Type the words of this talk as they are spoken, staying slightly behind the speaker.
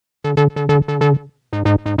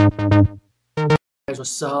Guys,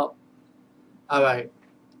 what's up? Alright,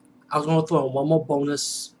 I was going to throw in one more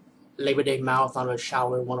bonus Labor Day marathon with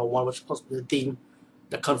Shaolin 101, which is supposed to be the theme,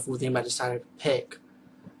 the Kung Fu theme I decided to pick.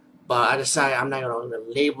 But I decided I'm not going to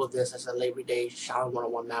label this as a Labor Day Shaolin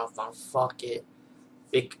 101 marathon. Fuck it.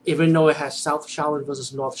 Even though it has South Shaolin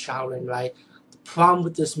versus North Shaolin, right? The problem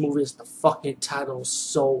with this movie is the fucking title is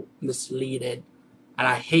so misleading. And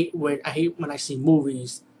I hate when I see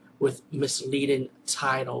movies with misleading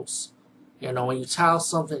titles. You know, when you title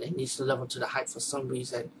something, it needs to live up to the hype for some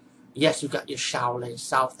reason. Yes, you got your Shaolin,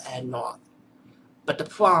 South and North. But the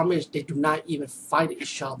problem is they do not even fight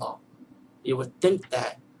each other. You would think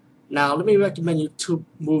that. Now, let me recommend you two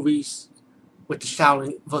movies with the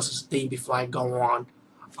Shaolin versus theme before I go on.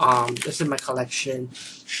 This is my collection.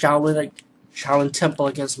 Shaolin Temple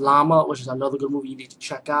against Lama, which is another good movie you need to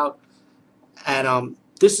check out. And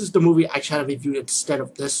this is the movie I try to review instead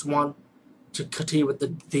of this one to continue with the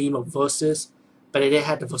theme of versus, but it didn't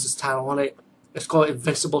have the versus title on it. It's called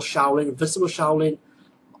Invincible Shaolin. Invincible Shaolin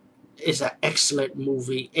is an excellent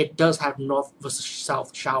movie. It does have North versus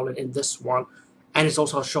South Shaolin in this one, and it's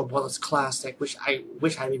also a Shaw Brothers classic, which I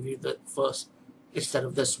wish I reviewed it first instead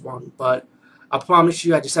of this one. But I promise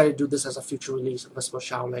you, I decided to do this as a future release of Invincible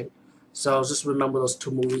Shaolin. So just remember those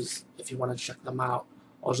two movies if you want to check them out,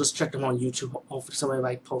 or just check them on YouTube. Hopefully somebody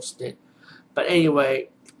might post it. But anyway,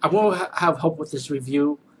 I'm going to have hope with this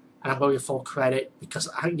review, and I'm going to get full credit because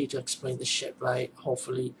I need to explain this shit right,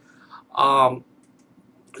 hopefully. Um,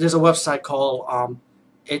 there's a website called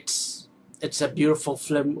it's a beautiful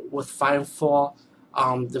film with fighting for.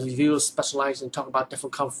 The reviewers specialize in talking about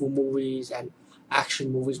different kung fu movies and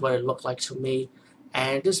action movies, what it looked like to me.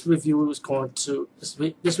 And this review is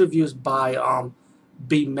this review is by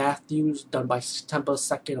B. Matthews, done by September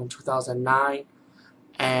 2nd of 2009,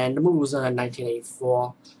 and the movie was done in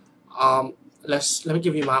 1984. Let me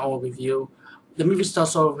give you my own review. The movie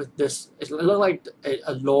starts off with this. It looked like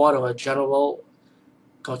a lord or a general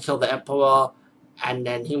gonna kill the emperor, and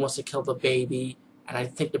then he wants to kill the baby, and I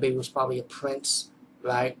think the baby was probably a prince,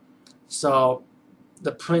 right? So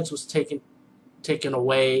the prince was taken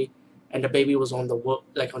away, and the baby was on the wood,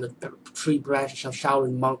 like on the tree branch. Some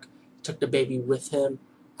Shaolin monk took the baby with him,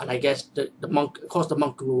 and I guess the monk, of course, the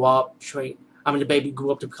monk grew up, the baby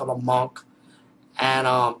grew up to become a monk,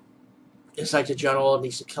 and it's like the general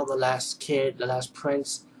needs to kill the last kid, the last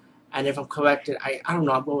prince, and if I'm corrected, I don't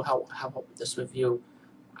know. I'm going to have hope with this review.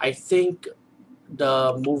 I think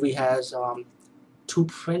the movie has two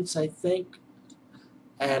princes, I think,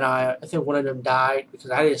 and I think one of them died because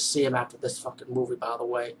I didn't see him after this fucking movie, by the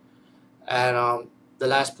way. And the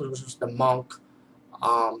last prince was the monk.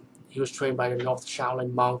 He was trained by the North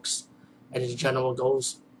Shaolin monks, and the general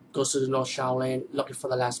goes to the North Shaolin looking for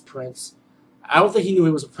the last prince. I don't think he knew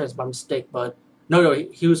he was a prince by mistake, but no,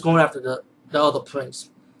 he was going after the other prince,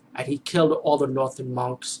 and he killed all the northern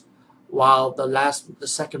monks, while the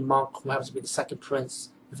second monk, who happens to be the second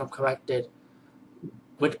prince, if I'm corrected,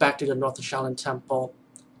 went back to the North Shaolin Temple,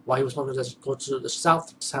 while he was supposed to just go to the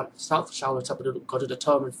South Shaolin Temple to go to the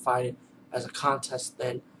tournament fight as a contest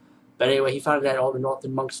then. But anyway, he found that all the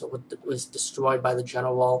northern monks was destroyed by the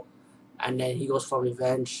general, and then he goes for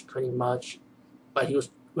revenge, pretty much. But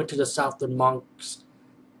went to the southern monks.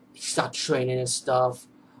 He started training and stuff.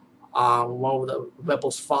 One of the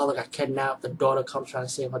rebels' father got kidnapped. The daughter comes trying to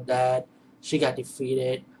save her dad. She got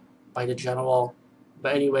defeated by the general.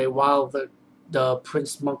 But anyway, while the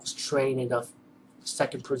prince monk was training, the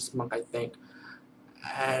second prince monk, I think,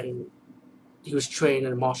 and he was trained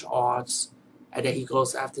in martial arts, and then he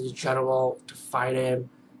goes after the general to fight him,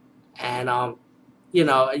 and you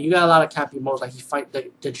know, you got a lot of campy modes, like he fight the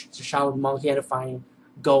Shaolin monk. He had to find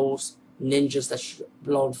ghosts, ninjas that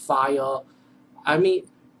blow on fire. I mean,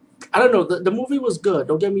 I don't know. The movie was good.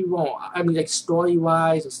 Don't get me wrong. I mean, like story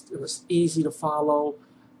wise, it was easy to follow.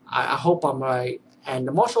 I hope I'm right. And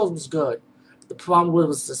the martial arts was good. The problem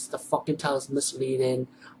was just the fucking title is misleading.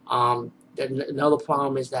 Another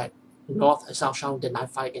problem is that North and South Shaolin did not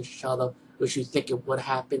fight against each other, which you think it would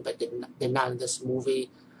happen, but did not in this movie.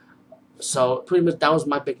 So pretty much that was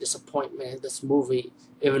my big disappointment in this movie.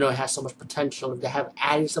 Even though it has so much potential, if they have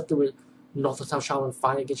added something with North and South Shaolin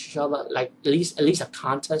fighting against each other, like at least a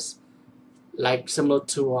contest, like similar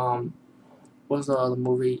to what's the other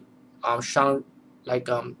movie, Shaolin, like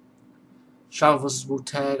Shaolin versus Wu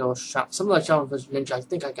Tang, or something like Shaolin versus Ninja. I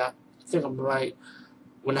think I'm right.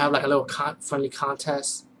 When I have like a little friendly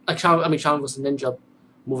contest, like Shaolin versus Ninja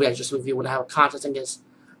movie I just reviewed, when I have a contest against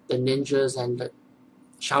the ninjas and the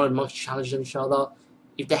Shaolin monks challenging each other.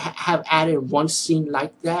 If they have added one scene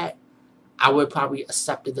like that, I would probably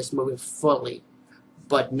accepted this movie fully.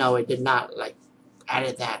 But no, it did not like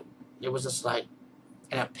added that. It was just like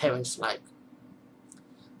and appearance-like.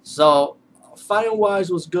 So,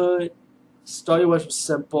 fighting-wise was good. Story-wise was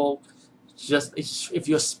simple. Just if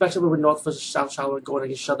you're especially with North versus South Shaolin going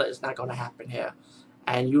against each other, it's not going to happen here.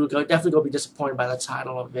 And you're definitely going to be disappointed by the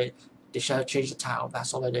title of it. They should have changed the title.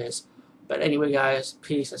 That's all it is. But anyway, guys,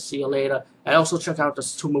 peace and see you later. And also check out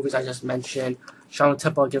those 2 movies I just mentioned, Shaolin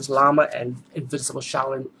Temple against Lama and Invincible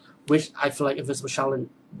Shaolin, which I feel like Invincible Shaolin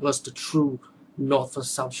was the true North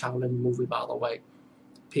versus South Shaolin movie, by the way.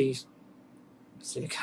 Peace. See you guys.